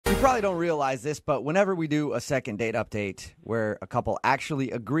probably don't realize this, but whenever we do a second date update where a couple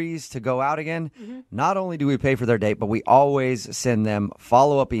actually agrees to go out again, not only do we pay for their date, but we always send them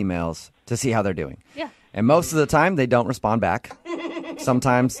follow-up emails to see how they're doing. Yeah. And most of the time, they don't respond back.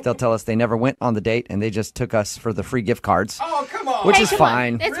 Sometimes they'll tell us they never went on the date and they just took us for the free gift cards. Oh, come on. Which Hey, is come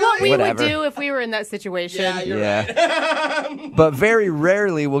fine. on. It's what we Whatever. would do if we were in that situation. Yeah, you're Yeah. But very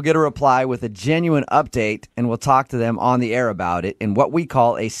rarely we'll get a reply with a genuine update, and we'll talk to them on the air about it in what we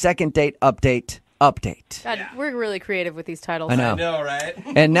call a second date update. God, we're really creative with these titles. I know. I know, right?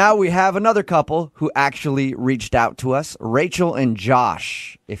 And now we have another couple who actually reached out to us, Rachel and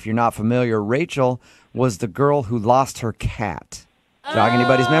Josh. If you're not familiar, Rachel was the girl who lost her cat. Jog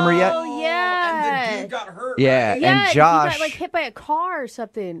anybody's memory yet? Oh, yeah. And the dude got hurt. Yeah, right? Yeah, and Josh he got, hit by a car or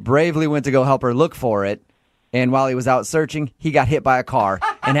something. bravely went to go help her look for it. And while he was out searching, he got hit by a car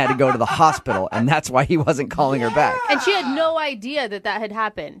and had to go to the hospital. And that's why he wasn't calling her back. And she had no idea that had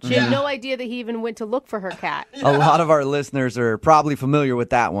happened. She had no idea that he even went to look for her cat. A lot of our listeners are probably familiar with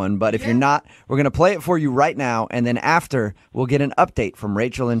that one. But if you're not, we're going to play it for you right now. And then after, we'll get an update from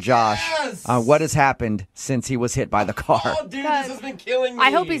Rachel and Josh Yes! on what has happened since he was hit by the car. Oh, dude, this has been killing me.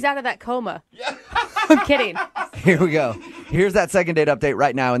 I hope he's out of that coma. I'm kidding. Here we go. Here's that second date update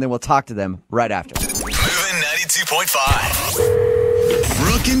right now. And then we'll talk to them right after. Moving 92.5.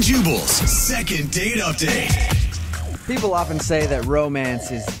 Brooke and Jubal's second date update. People often say that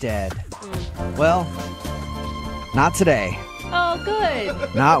romance is dead. Well, not today. Oh,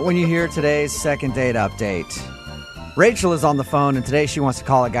 good. Not when you hear today's second date update. Rachel is on the phone, and today she wants to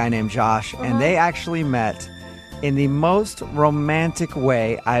call a guy named Josh, and they actually met in the most romantic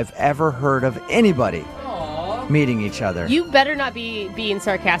way I've ever heard of anybody meeting each other. You better not be being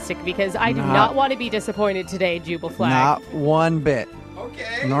sarcastic because I do not want to be disappointed today, Jubal Flag. Not one bit.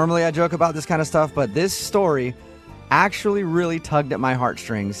 Okay. Normally I joke about this kind of stuff, but this story actually really tugged at my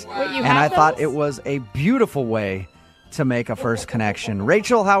heartstrings. Wait, you And have I thought those? it was a beautiful way to make a first connection.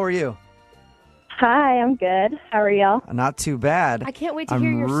 Rachel, how are you? Hi, I'm good. How are y'all? Not too bad. I can't wait to hear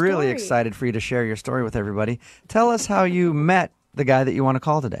your I'm really story. excited for you to share your story with everybody. Tell us how you met the guy that you want to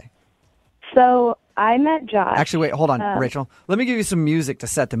call today. So I met Josh. Actually, wait, hold on, Rachel. Let me give you some music to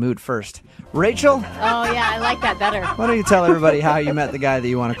set the mood first. Rachel, Oh, yeah, I like that better. why don't you tell everybody how you met the guy that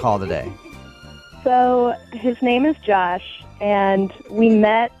you want to call today? So his name is Josh, and we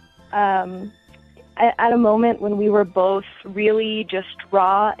met at a moment when we were both really just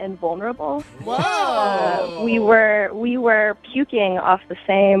raw and vulnerable. Whoa. We were puking off the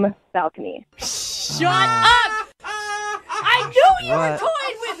same balcony. Shut up! I knew you were What?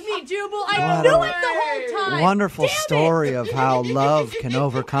 toying with me, Jubal. I What knew a it the whole time. Wonderful Damn it. story of how love can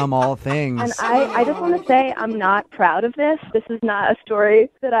overcome all And things. I just want to say I'm not proud of this. This is not a story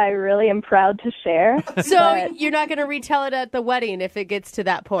that I really am proud to share. So but, you're not going to retell it at the wedding if it gets to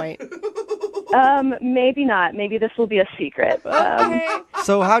that point. maybe not. Maybe this will be a secret. Okay.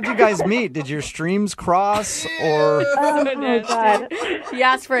 So how'd you guys meet? Did your streams cross or... Oh, God. He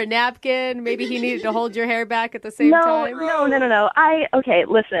asked for a napkin. Maybe he needed to hold your hair back at the same No, time. no. Okay,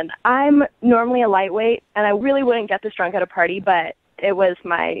 listen. I'm normally a lightweight, and I really wouldn't get this drunk at a party, but it was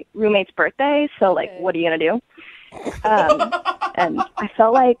my roommate's birthday, so, what are you going to do? And I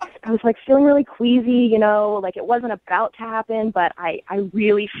felt like I was, feeling really queasy, it wasn't about to happen, but I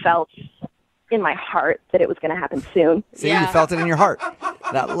really felt in my heart that it was going to happen soon. See, Yeah. you felt it in your heart.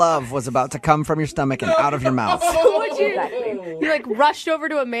 That love was about to come from your stomach and out of your mouth. Would you, Exactly. you rushed over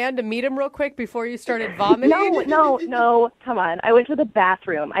to a man to meet him real quick before you started vomiting? No, come on. I went to the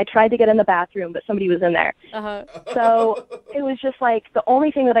bathroom. I tried to get in the bathroom, but somebody was in there. Uh-huh. So it was just the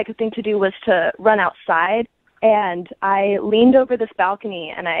only thing that I could think to do was to run outside. And I leaned over this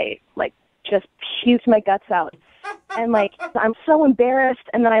balcony and I just puked my guts out. And I'm so embarrassed.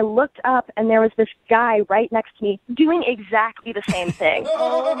 And then I looked up and there was this guy right next to me doing exactly the same thing.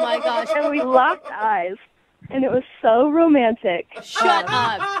 Oh, my gosh. And we locked eyes. And it was so romantic. Shut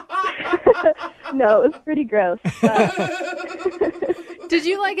up. No, it was pretty gross. Did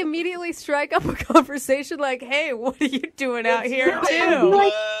you immediately strike up a conversation hey, what are you doing out here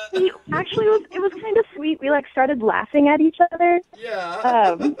too? It was kind of sweet. We started laughing at each other.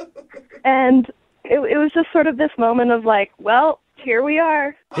 Yeah. And it was just sort of this moment of well, here we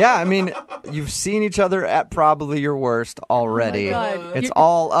are. Yeah, I mean, you've seen each other at probably your worst already. God. It's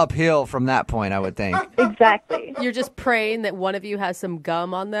all uphill from that point, I would think. Exactly. You're just praying that one of you has some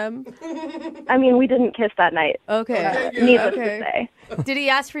gum on them? I mean, we didn't kiss that night. Okay. Needless Okay. to say. Did he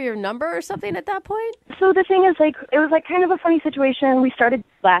ask for your number or something at that point? So the thing is, it was kind of a funny situation. We started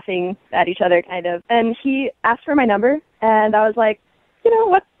laughing at each other, kind of. And he asked for my number, and I was like,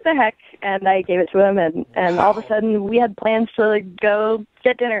 what the heck? and I gave it to him, and all of a sudden we had plans to like, go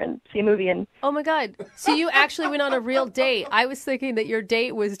get dinner and see a movie. And Oh my God. So you actually went on a real date. I was thinking that your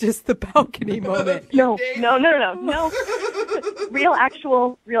date was just the balcony moment. no, real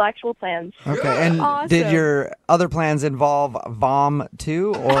actual plans. Okay, and Awesome. did your other plans involve vom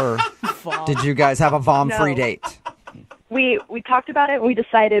too, or did you guys have a vom-free No. date? We talked about it, and we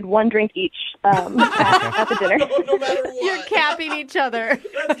decided one drink each at the dinner. No matter what. You're capping each other.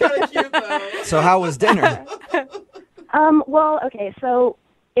 That's kind of cute, though. So how was dinner? Well, okay, so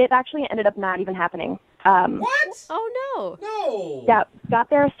it actually ended up not even happening. What? Oh, no. No. Yeah, got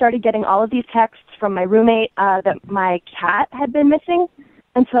there, started getting all of these texts from my roommate that my cat had been missing.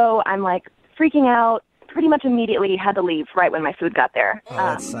 And so I'm like freaking out, pretty much immediately had to leave right when my food got there. Oh,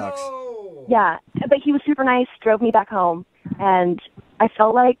 that sucks. No. Yeah, but he was super nice, drove me back home, and I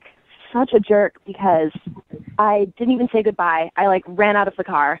felt like such a jerk because I didn't even say goodbye. I like ran out of the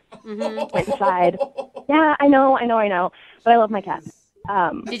car, went inside. Yeah, I know, but I love my cat.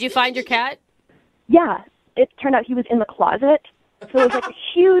 Did you find your cat? Yeah, it turned out he was in the closet, so it was like a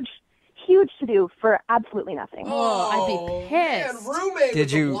huge to-do for absolutely nothing. Oh, I'd be pissed. Man, roommate Did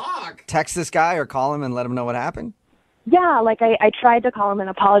with the you block. text this guy or call him and let him know what happened? Yeah, like I tried to call him and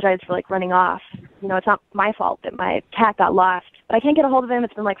apologize for like running off. You know, it's not my fault that my cat got lost, but I can't get a hold of him.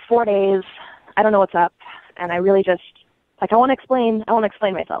 It's been like 4 days. I don't know what's up, and I really just like I want to explain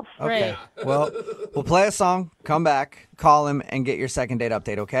myself. Okay. Right. Well, we'll play a song, come back, call him, and get your second date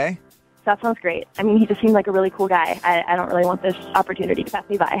update, okay? That sounds great. I mean, he just seemed like a really cool guy. I don't really want this opportunity to pass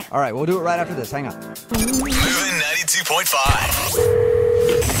me by. All right, we'll do it right after this. Hang on. Moving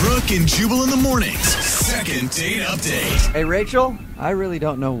 92.5. Brooke and Jubal in the mornings. Second date update. Hey, Rachel, I really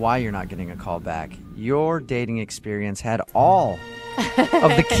don't know why you're not getting a call back. Your dating experience had all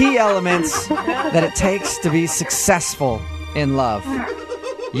of the key elements that it takes to be successful in love.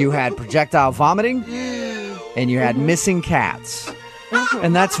 You had projectile vomiting, and you had missing cats.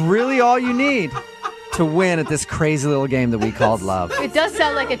 And that's really all you need to win at this crazy little game that we called love. It does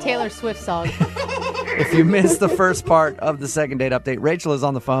sound like a Taylor Swift song. If you missed the first part of the second date update, Rachel is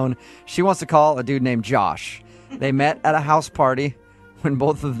on the phone. She wants to call a dude named Josh. They met at a house party when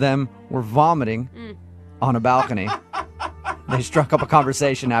both of them were vomiting on a balcony. They struck up a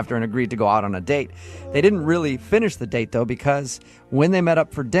conversation after and agreed to go out on a date. They didn't really finish the date, though, because when they met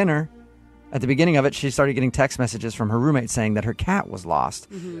up for dinner, at the beginning of it, she started getting text messages from her roommate saying that her cat was lost.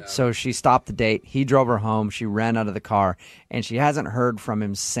 So she stopped the date. He drove her home. She ran out of the car, and she hasn't heard from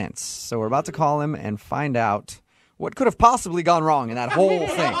him since. So we're about to call him and find out what could have possibly gone wrong in that whole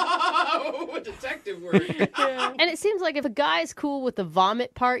thing. Oh, detective work. And it seems like if a guy's cool with the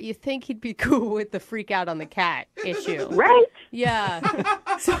vomit part, you think he'd be cool with the freak out on the cat issue. Right? Yeah.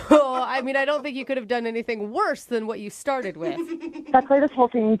 So, I mean, I don't think you could have done anything worse than what you started with. That's why this whole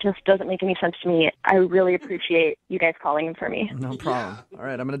thing just doesn't make any sense to me. I really appreciate you guys calling him for me. No problem. All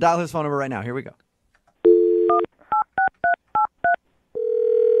right, I'm going to dial his phone number right now. Here we go.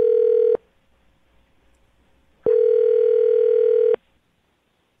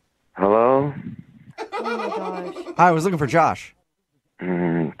 Hello? Oh my gosh. Hi, I was looking for Josh.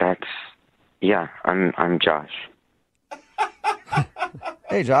 Yeah, I'm Josh.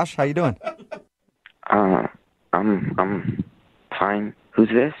 Hey, Josh, how you doing? I'm fine. Who's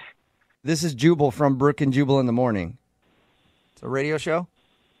this? This is Jubal from Brooke and Jubal in the Morning. It's a radio show.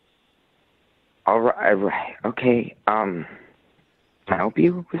 All right. Okay. Can I help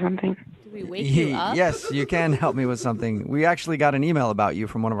you with something? Did we wake you up? Yes, you can help me with something. We actually got an email about you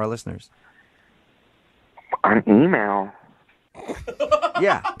from one of our listeners. An email?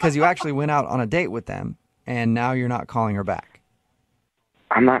 Yeah, because you actually went out on a date with them, and now you're not calling her back.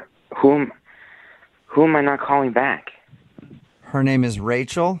 I'm not. Who am I not calling back? Her name is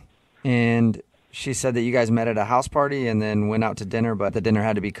Rachel, and she said that you guys met at a house party and then went out to dinner, but the dinner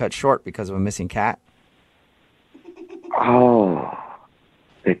had to be cut short because of a missing cat. Oh,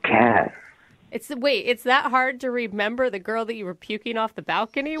 the cat. It's that hard to remember the girl that you were puking off the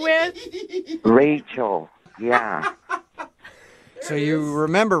balcony with? Rachel. Yeah. So you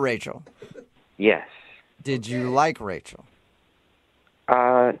remember Rachel. Yes. Did you like Rachel?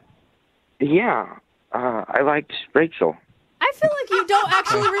 Yeah. I liked Rachel. I feel like you don't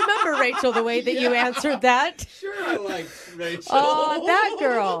actually remember Rachel the way that you answered that. Sure, I liked Rachel. Oh, that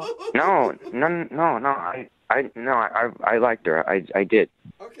girl. No. I liked her. I did.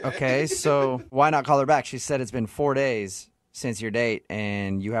 Okay, so why not call her back? She said it's been 4 days since your date,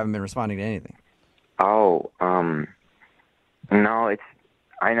 and you haven't been responding to anything. Oh, no,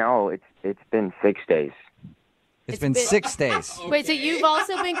 I know, it's been 6 days. It's been 6 days. Wait, so you've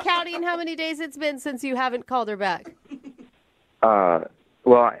also been counting how many days it's been since you haven't called her back? Well,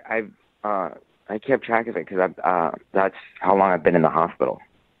 I kept track of it because that's how long I've been in the hospital.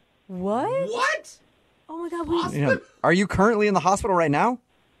 What? What? Oh my God, we You know, are you currently in the hospital right now?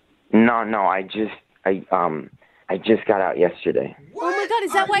 No, I just got out yesterday. Oh my God,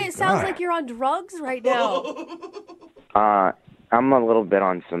 is that why it sounds like you're on drugs right now? I'm a little bit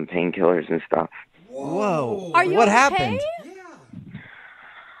on some painkillers and stuff. Whoa. Are you what okay? happened?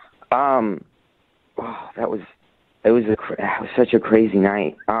 Oh, it was such a crazy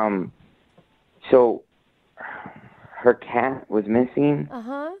night. So her cat was missing,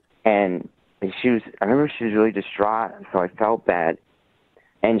 and I remember she was really distraught, so I felt bad.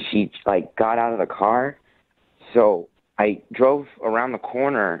 And she got out of the car, so I drove around the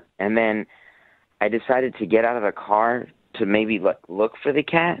corner, and then I decided to get out of the car to maybe look for the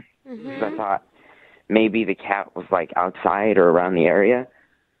cat, because I thought maybe the cat was outside or around the area.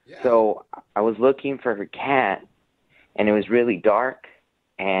 Yeah. So I was looking for her cat, and it was really dark,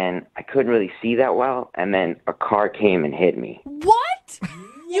 and I couldn't really see that well, and then a car came and hit me. What?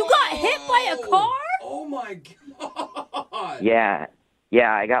 You got hit by a car? Oh my God. Yeah,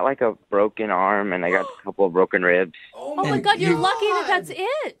 I got a broken arm, and I got a couple of broken ribs. Oh my God, you're lucky that's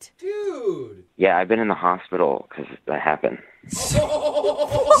it. Dude. Yeah, I've been in the hospital because that happened.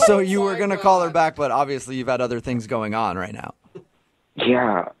 So you were going to call her back, but obviously you've had other things going on right now.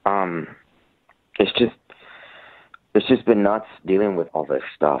 Yeah, it's just been nuts dealing with all this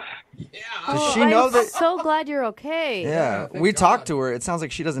stuff. Yeah. Does she know I'm that? so glad you're okay. Yeah, we talked to her. It sounds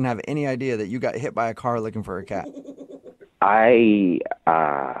like she doesn't have any idea that you got hit by a car looking for her cat. I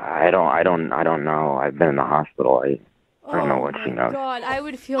don't know. I've been in the hospital. I don't know what she knows. God, I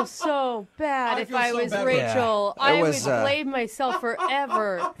would feel so bad if feel I so was bad. Rachel. Yeah. It I was, would blame myself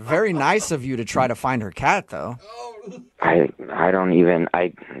forever. Very nice of you to try to find her cat, though. I didn't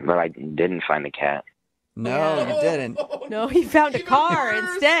find the cat. No, you didn't. No, he found a car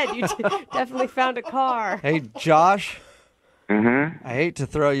instead. You definitely found a car. Hey, Josh. Mm-hmm. I hate to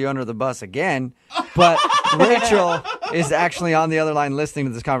throw you under the bus again, but Rachel is actually on the other line listening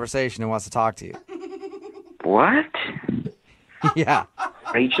to this conversation and wants to talk to you. What? Yeah.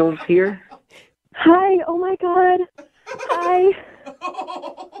 Rachel's here? Hi. Oh my God. Hi.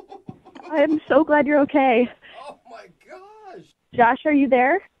 I'm so glad you're okay. Oh my gosh. Josh, are you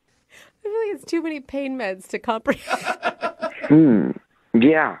there? I feel like it's too many pain meds to comprehend.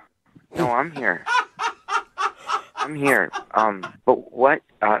 Yeah. No, I'm here. I'm here. But what?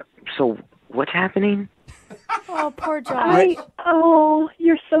 So what's happening? Oh, poor Josh.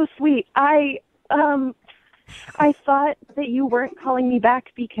 You're so sweet. I thought that you weren't calling me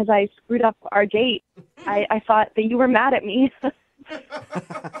back because I screwed up our date. I thought that you were mad at me.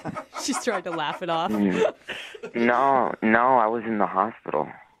 She's trying to laugh it off. No, I was in the hospital.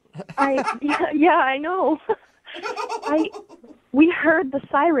 Yeah, I know. We heard the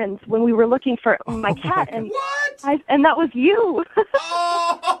sirens when we were looking for my cat, and What? and that was you.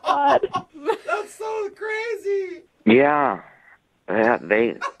 Oh, God. that's so crazy. Yeah. That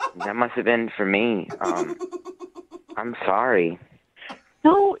must have been for me. I'm sorry.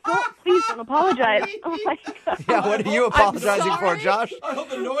 No, please don't apologize. Oh my God. Yeah, what are you apologizing for, Josh? I hope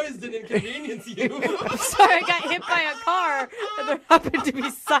the noise didn't inconvenience you. I'm sorry, I got hit by a car, and there happened to be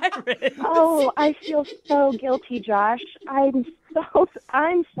sirens. Oh, I feel so guilty, Josh. I'm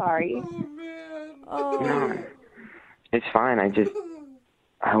sorry. Oh man. Oh, No, it's fine.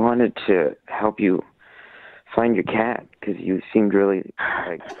 I wanted to help you find your cat because you seemed really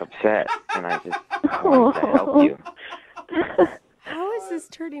upset, and I wanted to help you. how is this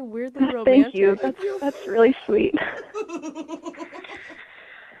turning weirdly romantic? Thank you. That's really sweet.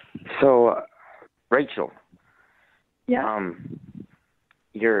 So, Rachel. Yeah.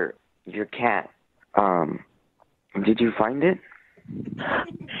 Your cat. Did you find it?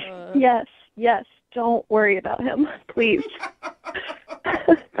 Yes. Don't worry about him, please.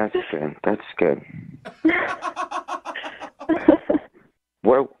 That's good.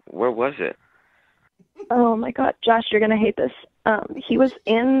 Where was it? Oh my God, Josh, you're gonna hate this. He was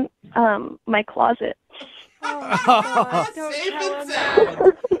in my closet. Oh, God, don't Safe tell and him.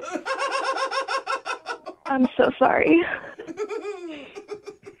 sound. I'm so sorry.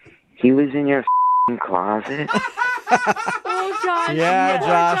 He was in your closet? Oh, Josh. Yeah, poor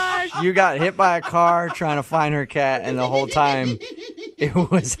Josh, you got hit by a car trying to find her cat, and the whole time it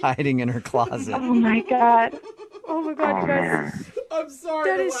was hiding in her closet. Oh my God. Oh my God, Oh, you guys. man. I'm sorry.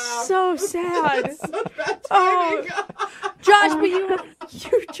 That to is laugh. so sad. Such bad Oh, timing. Josh, but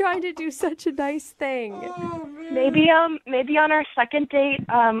you're trying to do such a nice thing. Oh man. Maybe on our second date,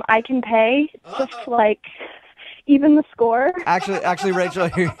 I can pay just even the score. Actually, Rachel,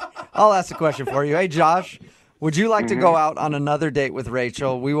 here, I'll ask a question for you. Hey, Josh, Would you like to go out on another date with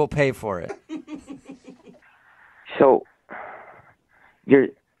Rachel? We will pay for it. So, you're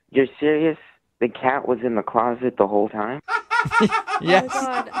serious? The cat was in the closet the whole time? Yes. Oh,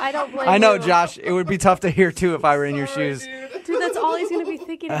 God, I don't blame I know, you. Josh. It would be tough to hear, too, if I were in your shoes. Dude, that's all he's going to be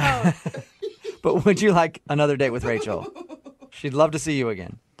thinking about. But would you like another date with Rachel? She'd love to see you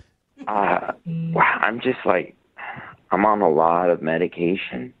again. I'm just like, I'm on a lot of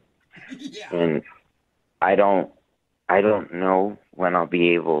medication. And I don't know when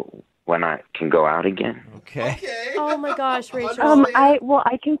I can go out again. Okay. Oh, my gosh, Rachel.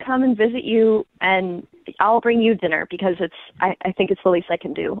 I can come and visit you, and I'll bring you dinner because I think it's the least I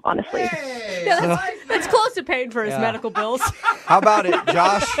can do, honestly. That's close to paying for his Yeah. medical bills. How about it,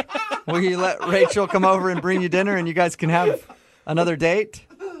 Josh? Will you let Rachel come over and bring you dinner and you guys can have another date?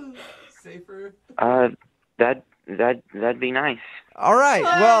 Safer. That'd be nice. All right.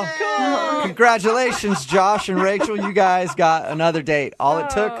 Well, congratulations, Josh and Rachel. You guys got another date. All it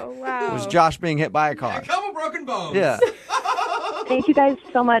took was Josh being hit by a car. A couple broken bones. Yeah. Thank you guys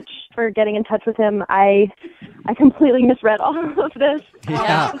so much for getting in touch with him. I completely misread all of this.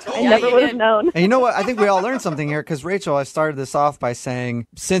 Yeah. I never would have known. And you know what? I think we all learned something here because, Rachel, I started this off by saying,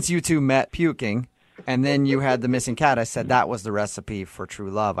 since you two met puking and then you had the missing cat, I said that was the recipe for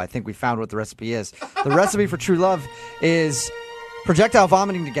true love. I think we found what the recipe is. The recipe for true love is projectile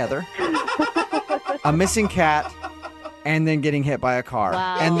vomiting together, a missing cat, and then getting hit by a car.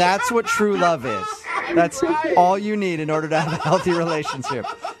 Wow. And that's what true love is. That's all you need in order to have a healthy relationship.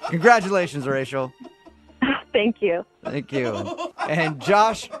 Congratulations, Rachel. Thank you. Thank you. And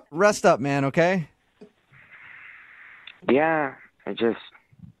Josh, rest up, man, okay? Yeah, I just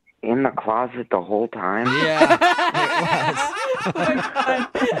in the closet the whole time. Yeah.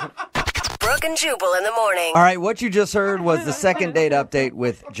 Brooke and Jubal in the morning. All right, what you just heard was the second date update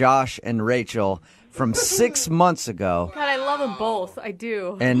with Josh and Rachel from 6 months ago. God, I love them both. I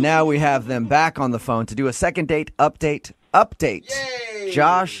do. And now we have them back on the phone to do a second date update. Yay.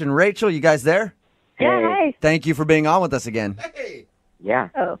 Josh and Rachel, you guys there? Yeah, hi. Thank you for being on with us again. Hey. Yeah.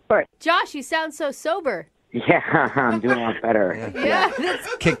 Oh, of course. Josh, you sound so sober. Yeah, I'm doing a lot better. Yeah,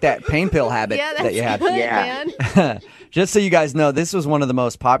 that's, Kick that pain pill habit yeah, that's that you had. good, Yeah. man. Just so you guys know, this was one of the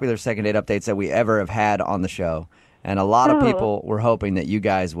most popular second date updates that we ever have had on the show. And a lot of people were hoping that you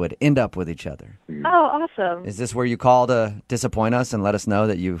guys would end up with each other. Oh, awesome. Is this where you call to disappoint us and let us know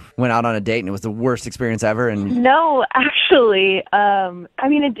that you went out on a date and it was the worst experience ever? And No, actually,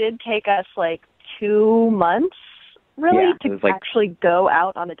 it did take us like 2 months, really, Yeah, it to was like- actually go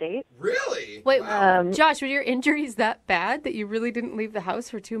out on a date. Really? Wait, Josh, were your injuries that bad that you really didn't leave the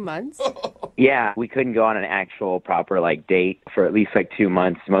house for 2 months? Yeah, we couldn't go on an actual proper date for at least 2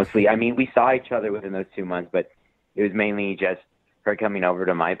 months. Mostly, we saw each other within those 2 months, but it was mainly just her coming over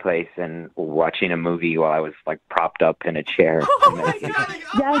to my place and watching a movie while I was propped up in a chair.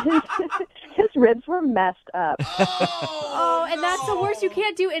 Yeah, his ribs were messed up. Oh, and that's the worst. You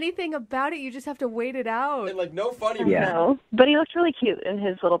can't do anything about it. You just have to wait it out. And no funny. Yeah. No, but he looked really cute in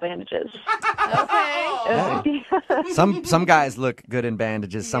his little bandages. Okay. some guys look good in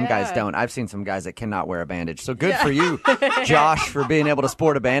bandages, some guys Yeah. don't. I've seen some guys that cannot wear a bandage. So good for you, Josh, for being able to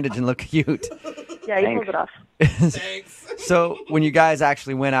sport a bandage and look cute. Yeah, he Thanks. pulled it off. Thanks. So when you guys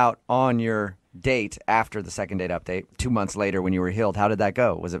actually went out on your date after the second date update, 2 months later when you were healed, how did that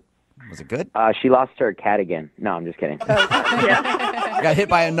go? Was it good? She lost her cat again. No, I'm just kidding. Yeah. Got hit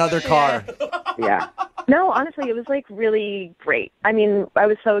by another car. Yeah. No, honestly, it was really great. I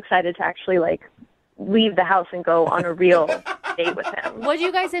was so excited to actually leave the house and go on a real date with him. What did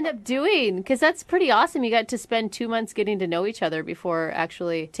you guys end up doing? Because that's pretty awesome. You got to spend 2 months getting to know each other before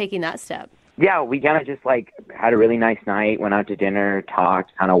actually taking that step. Yeah, we kind of just had a really nice night, went out to dinner,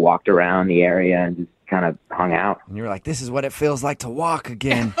 talked, kind of walked around the area and just kind of hung out. And you were like, this is what it feels like to walk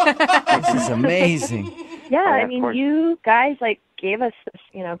again. This is amazing. Yeah, of course. you guys gave us this,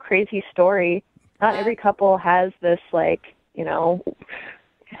 crazy story. Not every couple has this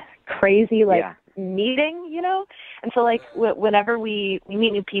crazy Yeah. meeting, And so whenever we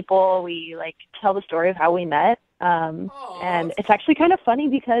meet new people, we tell the story of how we met. And it's actually kind of funny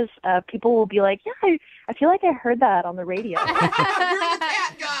because people will be like, yeah, I feel like I heard that on the radio. You're the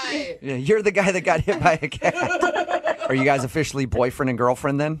cat guy. Yeah, you're the guy that got hit by a cat. Are you guys officially boyfriend and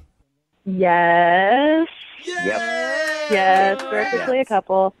girlfriend then? Yes. Yep. Yes, we're officially a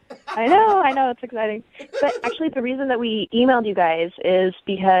couple. I know, it's exciting. But actually the reason that we emailed you guys is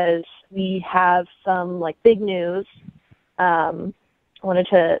because we have some big news. I wanted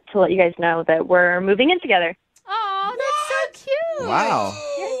to let you guys know that we're moving in together. Oh, that's so cute. Wow.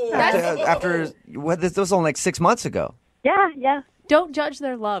 Oh. That's- After what? This was only 6 months ago. Yeah. Don't judge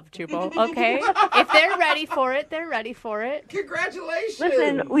their love, Jubal, okay? If they're ready for it, they're ready for it. Congratulations.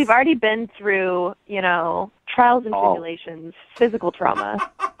 Listen, we've already been through, trials and Oh. tribulations, physical trauma.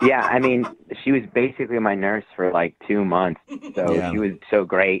 Yeah, I mean, she was basically my nurse for like 2 months. So Yeah. she was so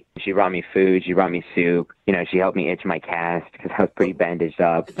great. She brought me food. She brought me soup. She helped me itch my cast because I was pretty bandaged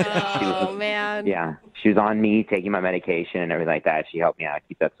up. Oh, man. Yeah, she was on me taking my medication and everything like that. She helped me out,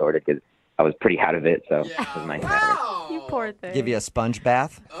 keep that sorted because I was pretty out of it. So it was nice to have her. Wow. You poor thing. Give you a sponge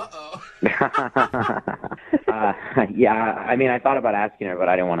bath? Uh-oh. Yeah, I mean, I thought about asking her, but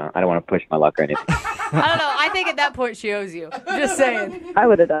I don't want to push my luck or anything. I don't know. I think at that point she owes you. Just saying. I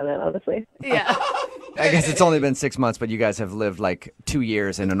would have done it, honestly. Yeah. I guess it's only been 6 months, but you guys have lived like 2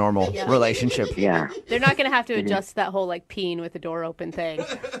 years in a normal relationship. Yeah. They're not going to have to adjust that whole peeing with the door open thing.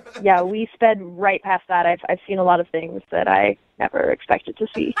 Yeah, we sped right past that. I've seen a lot of things that I never expected to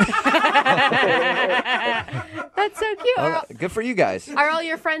see. That's so cute. Well, good for you guys. Are all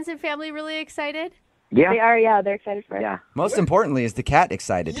your friends and family really excited? Yeah. They are, yeah, they're excited for it. Yeah. Most importantly, is the cat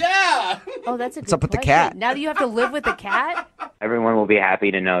excited? Yeah. Oh, that's a good up with the question. cat? Now that you have to live with the cat? Everyone will be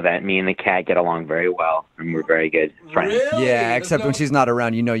happy to know that me and the cat get along very well, and we're very good friends. Really? Yeah, There's except no- when she's not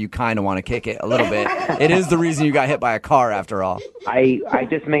around, you kind of want to kick it a little bit. It is the reason you got hit by a car, after all. I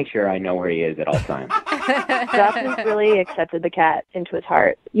just make sure I know where he is at all times. Josh has really accepted the cat into his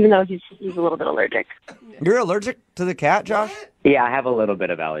heart, even though he's a little bit allergic. You're allergic to the cat, Josh? Yeah, I have a little bit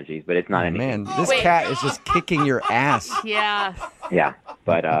of allergies, but it's not anything. Man, this Wait. cat is just kicking your ass. Yeah. Yeah,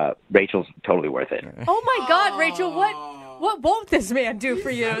 but Rachel's totally worth it. Oh, my God, Rachel, what won't this man do for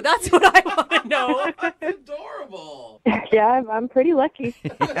you? That's what I want to know. Adorable. Yeah, I'm pretty lucky.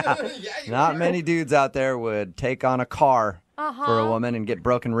 Yeah, you're Not right. many dudes out there would take on a car for a woman and get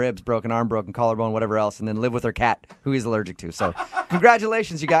broken ribs, broken arm, broken collarbone, whatever else, and then live with her cat who he's allergic to. So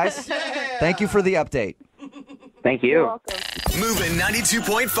congratulations, you guys. Thank you for the update. Thank you. You're welcome. Moving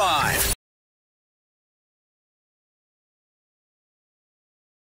 92.5.